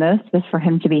him the most is for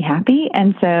him to be happy.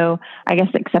 And so I guess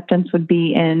acceptance would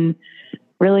be in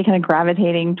really kind of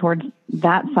gravitating towards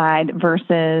that side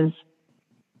versus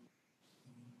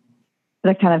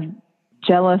the kind of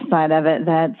jealous side of it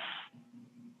that's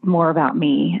more about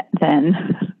me than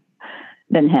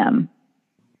him.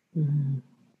 Mm-hmm.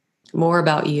 More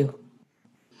about you.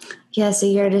 Yeah, so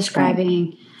you're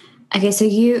describing, okay, so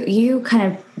you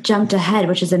kind of jumped ahead,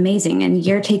 which is amazing, and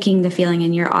you're taking the feeling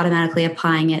and you're automatically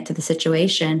applying it to the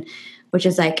situation, which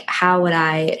is like, how would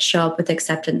I show up with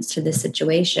acceptance to this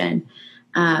situation?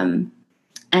 And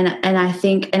I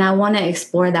think, and I want to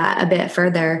explore that a bit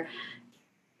further.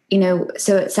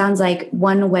 So it sounds like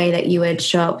one way that you would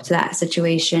show up to that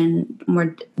situation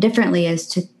more differently is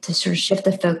to sort of shift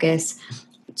the focus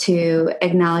to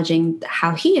acknowledging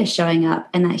how he is showing up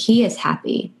and that he is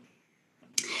happy.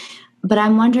 But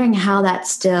I'm wondering how that's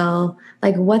still,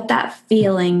 like, what that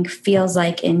feeling feels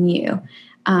like in you.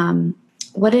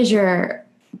 What does your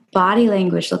body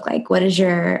language look like? What does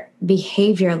your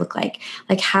behavior look like?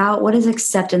 Like, what does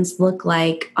acceptance look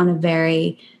like on a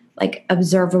very, like,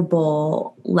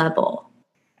 observable level?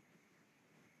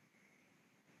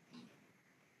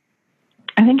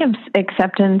 I think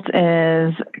acceptance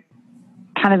is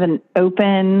kind of an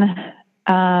open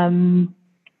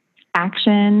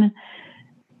action,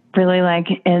 really like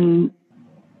in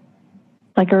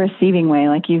like a receiving way,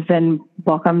 like you've been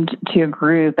welcomed to a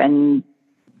group and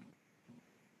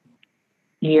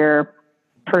you're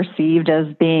perceived as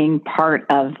being part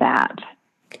of that.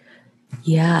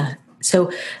 Yeah.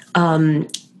 So I'm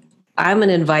going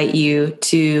to invite you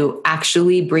to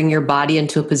actually bring your body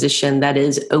into a position that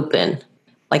is open.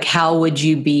 Like, how would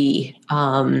you be?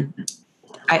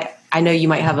 I know you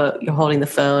might you're holding the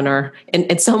phone or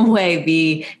in some way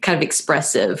be kind of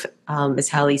expressive, as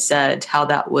Hallie said, how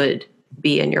that would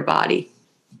be in your body.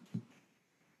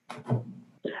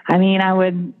 I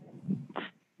mean,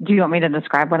 do you want me to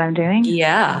describe what I'm doing?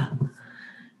 Yeah.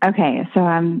 Okay. So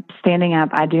I'm standing up.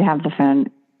 I do have the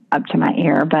phone up to my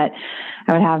ear, but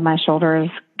I would have my shoulders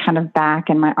kind of back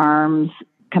and my arms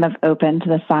kind of open to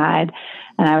the side.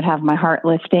 And I would have my heart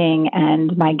lifting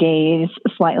and my gaze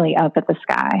slightly up at the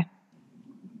sky.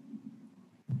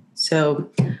 So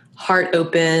heart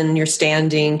open, you're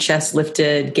standing, chest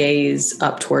lifted, gaze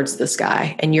up towards the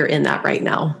sky. And you're in that right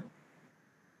now.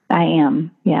 I am.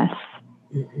 Yes.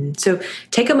 Mm-hmm. So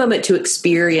take a moment to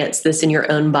experience this in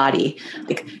your own body.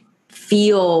 Like,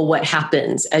 feel what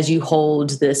happens as you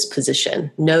hold this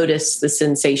position. Notice the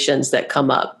sensations that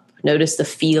come up. Notice the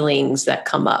feelings that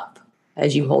come up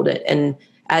as you hold it. And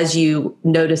as you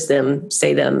notice them,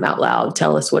 say them out loud.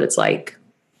 Tell us what it's like.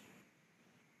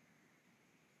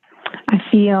 I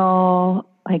feel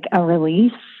like a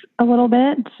release a little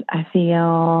bit. I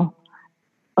feel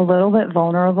a little bit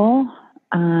vulnerable.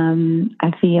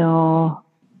 I feel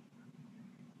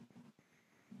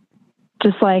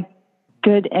just like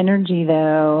good energy,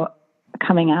 though,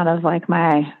 coming out of like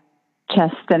my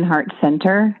chest and heart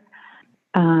center.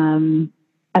 And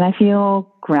I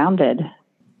feel grounded.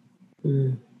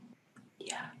 Mm.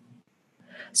 Yeah.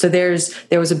 So there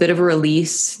was a bit of a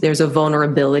release. There's a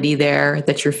vulnerability there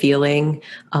that you're feeling.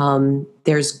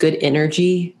 There's good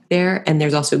energy there, and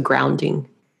there's also grounding.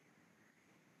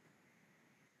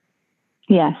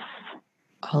 Yes.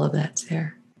 All of that's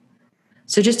there.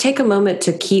 So just take a moment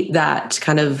to keep that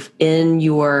kind of in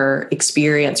your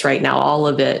experience right now. All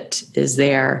of it is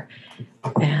there.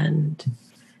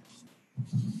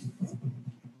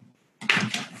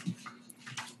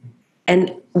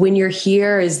 And when you're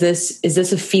here, is this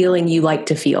a feeling you like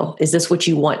to feel? Is this what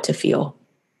you want to feel?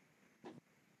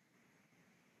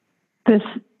 This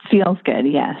feels good,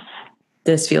 yes.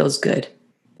 This feels good.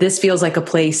 This feels like a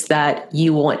place that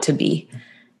you want to be.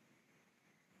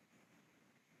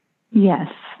 Yes.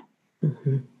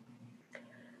 Mm-hmm.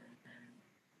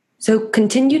 So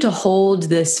continue to hold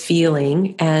this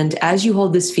feeling. And as you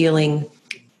hold this feeling,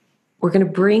 we're going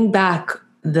to bring back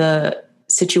the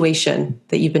situation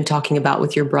that you've been talking about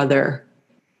with your brother.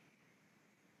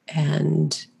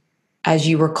 And as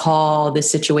you recall this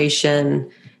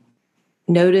situation,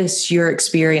 notice your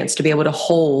experience to be able to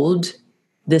hold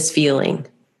this feeling.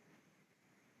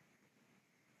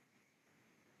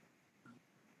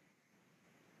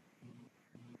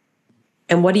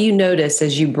 And what do you notice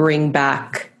as you bring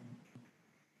back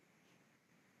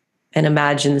and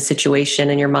imagine the situation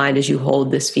in your mind as you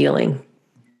hold this feeling?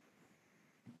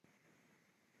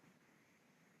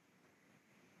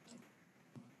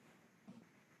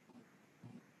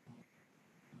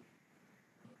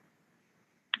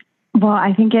 Well,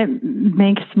 I think it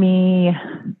makes me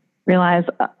realize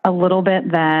a little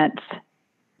bit that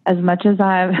as much as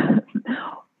I've,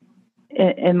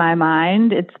 in my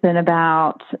mind, it's been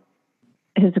about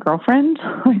his girlfriend.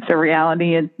 Like the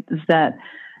reality is that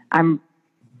I'm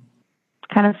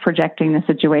kind of projecting the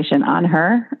situation on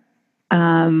her,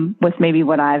 with maybe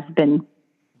what I've been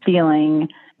feeling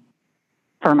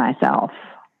for myself.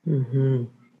 Mm-hmm.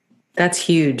 That's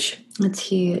huge. That's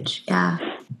huge. Yeah.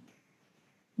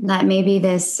 That maybe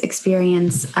this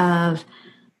experience of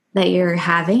that you're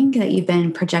having, that you've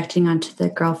been projecting onto the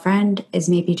girlfriend, is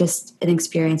maybe just an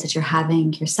experience that you're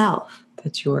having yourself.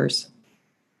 That's yours.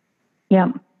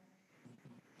 Yeah.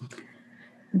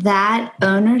 That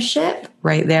ownership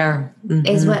right there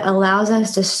is what allows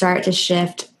us to start to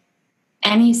shift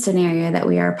any scenario that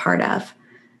we are a part of,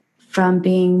 from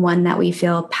being one that we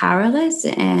feel powerless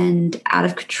and out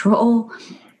of control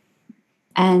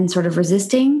and sort of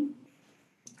resisting,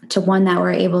 to one that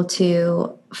we're able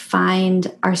to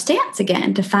find our stance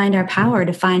again, to find our power,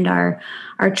 to find our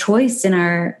choice and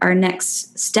our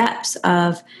next steps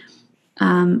of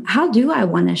how do I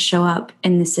want to show up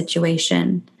in this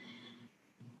situation?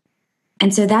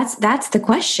 And so that's the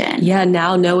question. Yeah,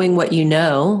 now knowing what you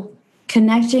know.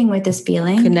 Connecting with this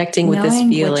feeling. Knowing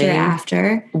what you're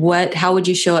after. How would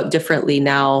you show up differently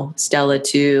now, Stella,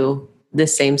 to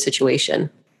this same situation?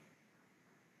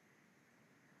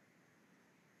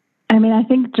 I mean, I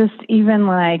think just even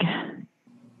like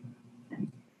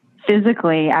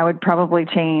physically, I would probably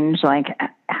change like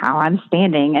how I'm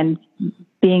standing, and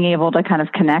being able to kind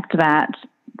of connect that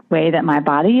way that my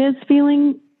body is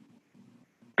feeling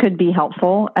could be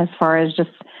helpful as far as just,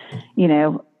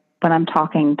 when I'm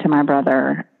talking to my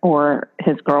brother or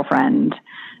his girlfriend.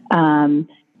 And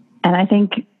I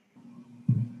think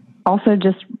also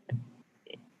just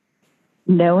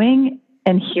knowing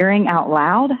and hearing out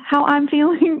loud how I'm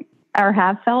feeling or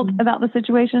have felt about the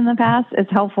situation in the past is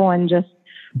helpful in just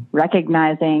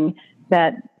recognizing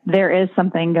that there is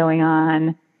something going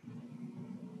on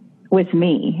with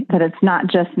me, that it's not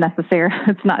just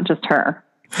it's not just her,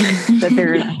 that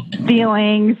there's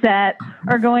feelings that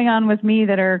are going on with me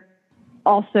that are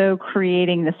also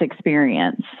creating this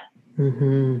experience.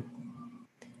 Mm-hmm.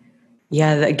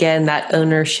 Yeah, again, that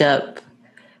ownership,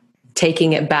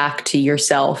 taking it back to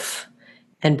yourself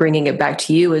and bringing it back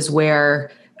to you, is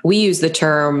where we use the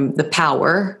term the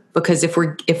power, because if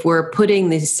we're putting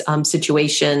these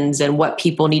situations and what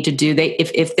people need to do,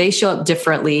 if they show up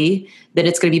differently, then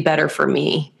it's going to be better for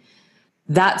me.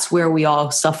 That's where we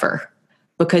all suffer,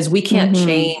 because we can't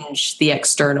change the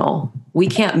external. We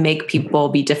can't make people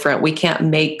be different. We can't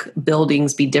make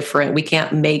buildings be different. We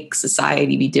can't make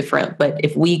society be different. But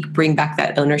if we bring back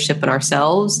that ownership in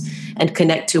ourselves and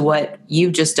connect to what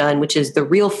you've just done, which is the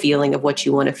real feeling of what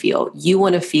you want to feel. You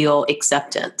want to feel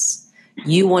acceptance.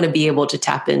 You want to be able to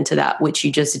tap into that, which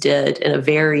you just did in a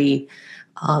very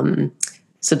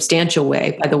substantial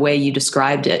way by the way you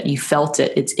described it. You felt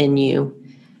it. It's in you.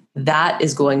 That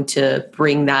is going to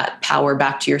bring that power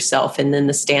back to yourself, and then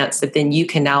the stance that then you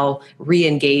can now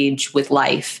re-engage with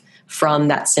life from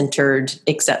that centered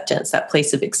acceptance, that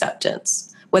place of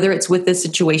acceptance, whether it's with this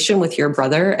situation with your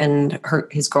brother and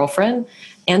his girlfriend,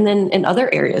 and then in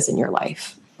other areas in your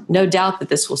life. No doubt that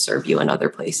this will serve you in other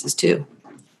places too.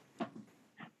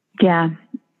 Yeah.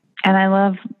 And I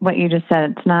love what you just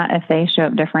said. It's not if they show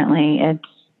up differently, it's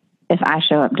if I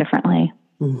show up differently.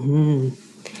 Mm-hmm.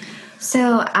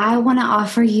 So I want to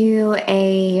offer you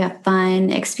a fun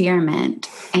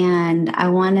experiment, and I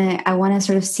want to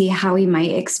sort of see how we might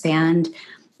expand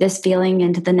this feeling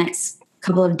into the next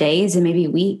couple of days and maybe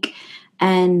week.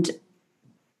 And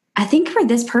I think for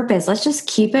this purpose, let's just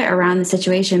keep it around the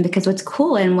situation, because what's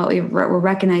cool and what we're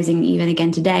recognizing even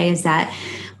again today is that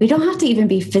we don't have to even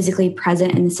be physically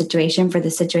present in the situation for the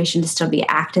situation to still be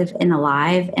active and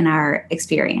alive in our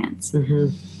experience.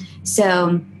 Mm-hmm.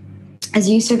 So as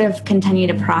you sort of continue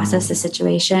to process the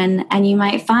situation, and you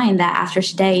might find that after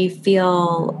today you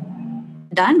feel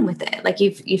done with it. Like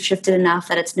you've shifted enough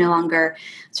that it's no longer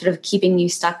sort of keeping you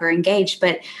stuck or engaged.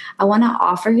 But I want to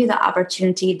offer you the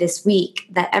opportunity this week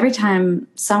that every time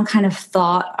some kind of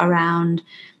thought around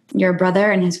your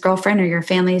brother and his girlfriend or your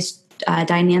family's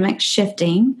dynamic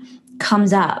shifting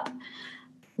comes up,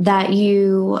 that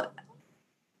you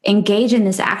engage in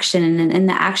this action. And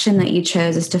the action that you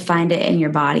chose is to find it in your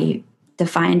body, to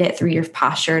find it through your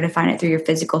posture, to find it through your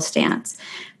physical stance.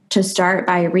 To start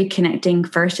by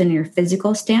reconnecting first in your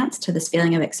physical stance to this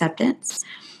feeling of acceptance,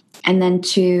 and then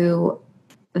to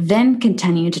then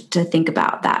continue to think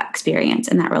about that experience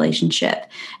and that relationship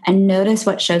and notice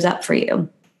what shows up for you,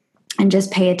 and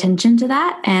just pay attention to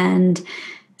that and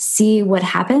see what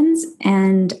happens.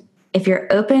 And if you're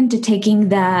open to taking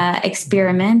the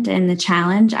experiment and the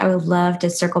challenge, I would love to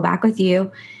circle back with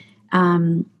you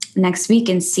next week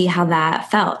and see how that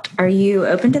felt. Are you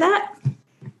open to that?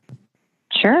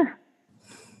 Sure.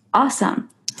 Awesome.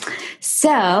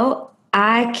 So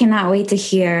I cannot wait to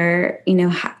hear,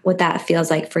 what that feels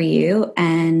like for you.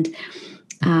 And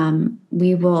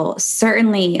we will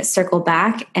certainly circle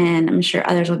back, and I'm sure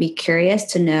others will be curious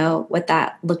to know what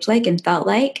that looked like and felt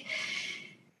like.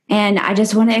 And I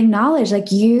just want to acknowledge,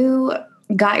 like, you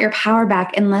got your power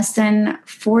back in less than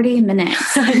 40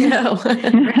 minutes. I know.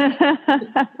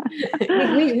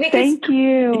 Thank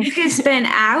you. We could spend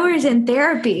hours in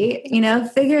therapy,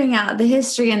 figuring out the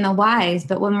history and the whys.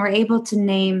 But when we're able to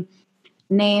name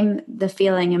the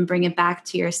feeling and bring it back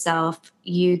to yourself,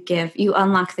 you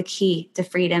unlock the key to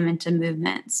freedom and to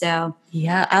movement. So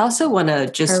yeah, I also want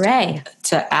to just hooray.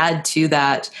 To add to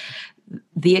that,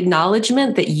 the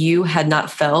acknowledgement that you had not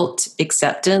felt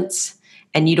acceptance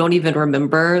and you don't even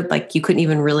remember, like you couldn't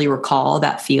even really recall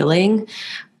that feeling.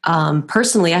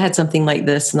 Personally, I had something like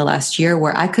this in the last year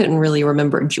where I couldn't really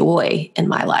remember joy in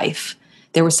my life.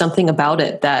 There was something about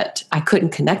it that I couldn't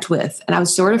connect with, and I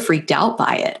was sort of freaked out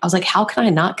by it. I was like, how can I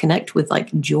not connect with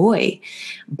like joy?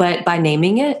 But by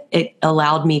naming it, it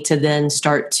allowed me to then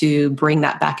start to bring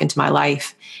that back into my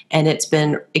life. And it's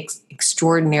been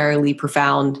extraordinarily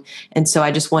profound. And so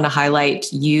I just want to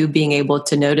highlight you being able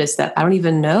to notice that I don't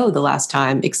even know the last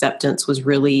time acceptance was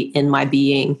really in my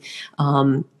being.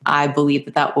 I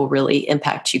believe that will really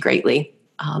impact you greatly.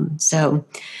 So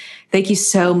thank you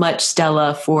so much,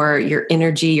 Stella, for your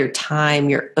energy, your time,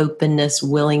 your openness,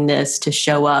 willingness to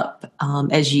show up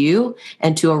as you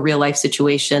and to a real life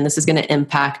situation. This is going to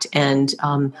impact and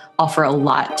offer a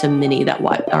lot to many that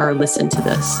are listen to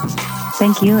this.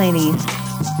 Thank you, ladies.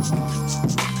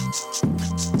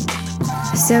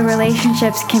 So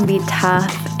relationships can be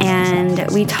tough, and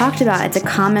we talked about it's a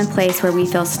common place where we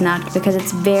feel snugged because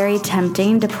it's very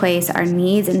tempting to place our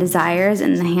needs and desires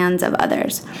in the hands of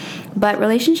others. But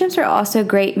relationships are also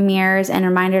great mirrors and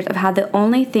reminders of how the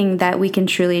only thing that we can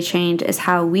truly change is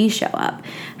how we show up,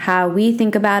 how we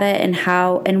think about it,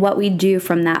 and what we do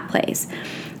from that place.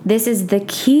 This is the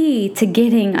key to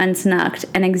getting unsnugged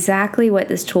and exactly what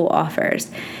this tool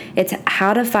offers. It's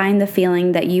how to find the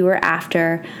feeling that you were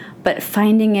after, but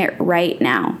finding it right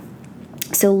now.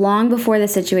 So long before the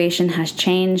situation has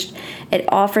changed,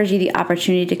 it offers you the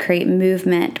opportunity to create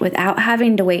movement without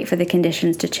having to wait for the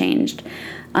conditions to change.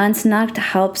 Unsnugged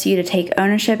helps you to take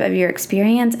ownership of your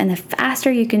experience, and the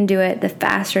faster you can do it, the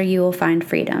faster you will find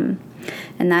freedom.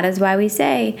 And that is why we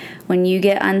say, when you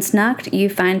get unsnugged, you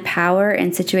find power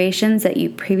in situations that you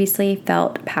previously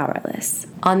felt powerless.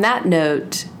 On that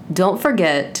note, don't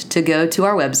forget to go to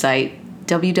our website,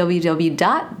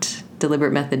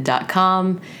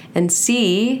 www.deliberatemethod.com, and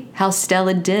see how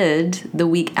Stella did the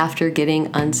week after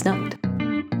getting unsnugged.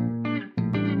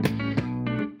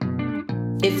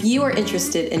 If you are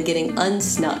interested in getting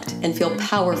unsnugged and feel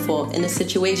powerful in a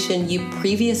situation you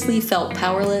previously felt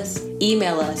powerless,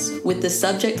 email us with the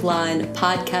subject line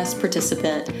podcast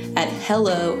participant at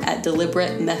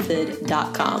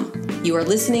hello@deliberatemethod.com. You are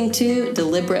listening to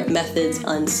Deliberate Methods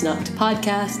Unsnugged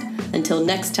podcast. Until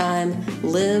next time,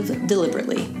 live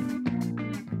deliberately.